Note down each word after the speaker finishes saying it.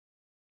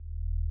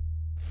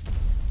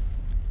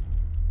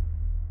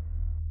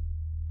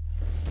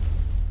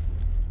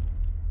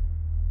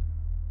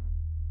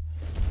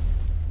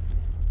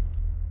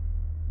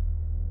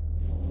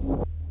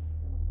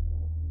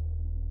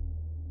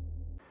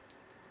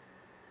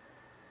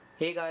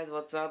Hey guys,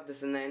 what's up?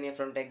 This is Nanya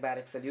from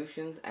Barrack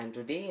Solutions, and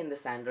today in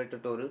this Android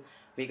tutorial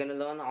we're gonna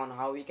learn on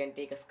how we can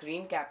take a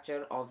screen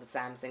capture of the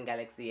Samsung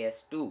Galaxy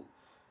S2.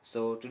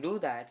 So to do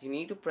that, you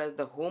need to press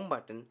the home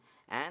button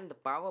and the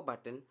power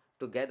button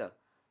together.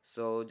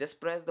 So just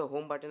press the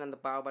home button and the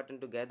power button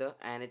together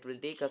and it will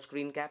take a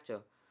screen capture.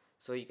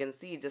 So you can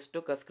see it just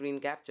took a screen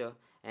capture,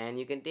 and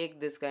you can take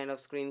this kind of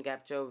screen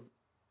capture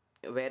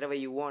wherever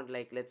you want.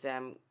 Like let's say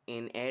I'm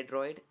in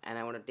AirDroid and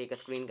I want to take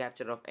a screen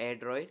capture of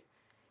AirDroid.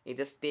 It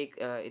just takes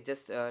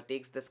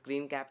the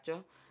screen capture.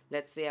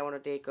 Let's say I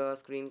want to take a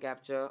screen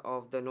capture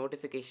of the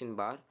notification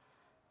bar,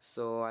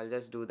 so I'll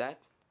just do that.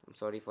 I'm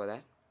sorry for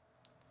that.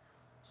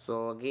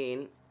 So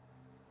again,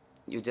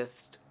 you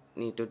just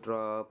need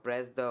to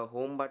press the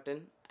home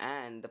button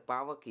and the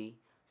power key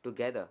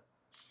together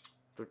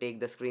to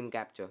take the screen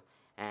capture.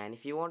 And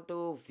if you want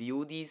to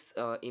view these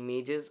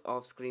images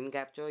of screen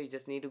capture, you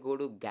just need to go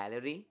to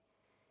gallery,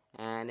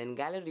 and in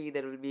gallery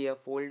there will be a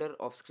folder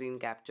of screen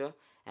capture,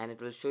 and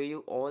it will show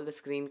you all the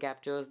screen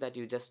captures that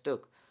you just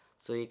took.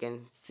 So you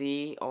can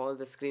see all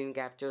the screen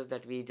captures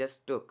that we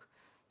just took.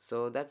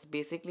 So that's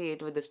basically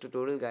it with this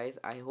tutorial, guys.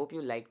 I hope you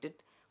liked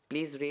it.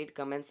 Please rate,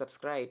 comment,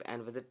 subscribe,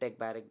 and visit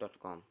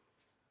techbarrack.com.